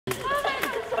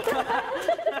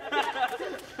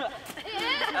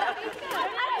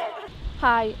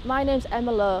Hi, my name's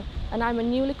Emma Lowe and I'm a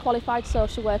newly qualified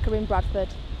social worker in Bradford.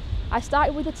 I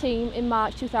started with the team in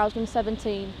March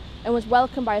 2017 and was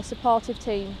welcomed by a supportive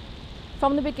team.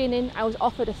 From the beginning I was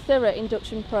offered a thorough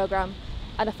induction programme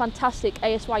and a fantastic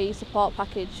ASYE support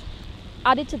package.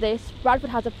 Added to this,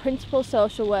 Bradford has a principal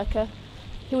social worker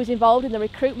who is involved in the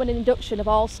recruitment and induction of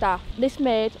all staff. This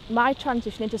made my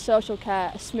transition into social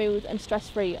care as smooth and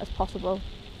stress-free as possible.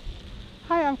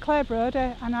 Hi, I'm Claire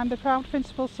Brody and I'm the proud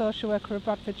Principal Social Worker of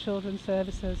Bradford Children's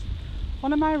Services.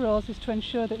 One of my roles is to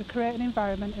ensure that we create an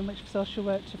environment in which social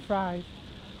work to thrive.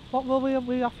 What will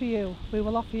we offer you? We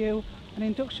will offer you an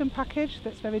induction package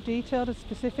that's very detailed and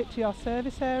specific to your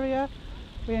service area.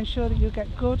 We ensure that you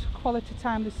get good quality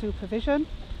timely supervision.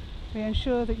 We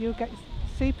ensure that you get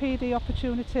CPD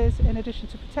opportunities in addition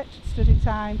to protected study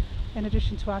time, in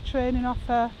addition to our training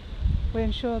offer. We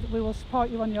ensure that we will support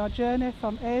you on your journey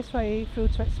from ASYE through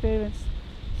to experienced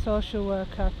social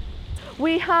worker.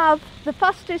 We have the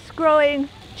fastest growing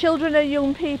children and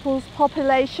young people's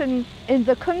population in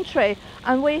the country,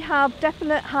 and we have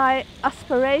definite high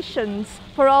aspirations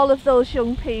for all of those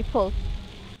young people.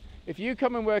 If you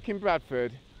come and work in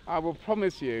Bradford, I will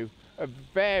promise you a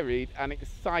varied and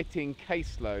exciting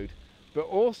caseload, but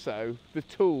also the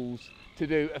tools to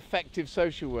do effective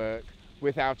social work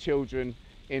with our children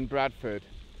in Bradford.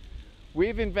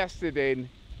 We've invested in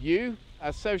you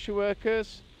as social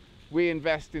workers. We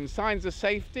invest in signs of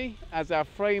safety as our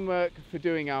framework for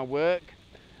doing our work,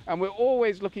 and we're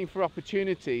always looking for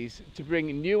opportunities to bring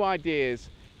new ideas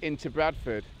into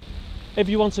Bradford. If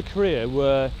you want a career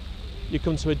where you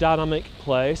come to a dynamic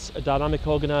place, a dynamic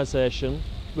organisation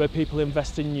where people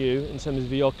invest in you in terms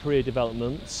of your career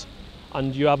development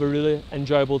and you have a really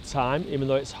enjoyable time, even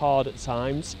though it's hard at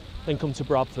times, then come to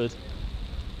Bradford.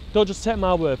 Don't just take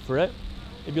my word for it.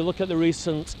 If you look at the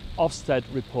recent Ofsted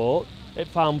report, it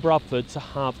found Bradford to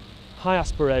have high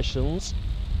aspirations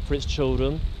for its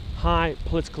children, high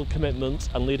political commitment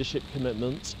and leadership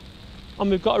commitment, and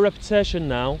we've got a reputation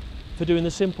now for doing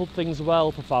the simple things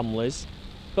well for families,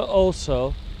 but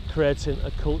also creating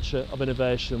a culture of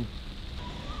innovation.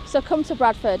 So come to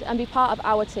Bradford and be part of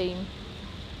our team.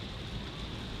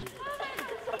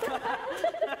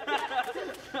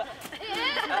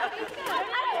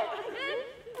 Yeah.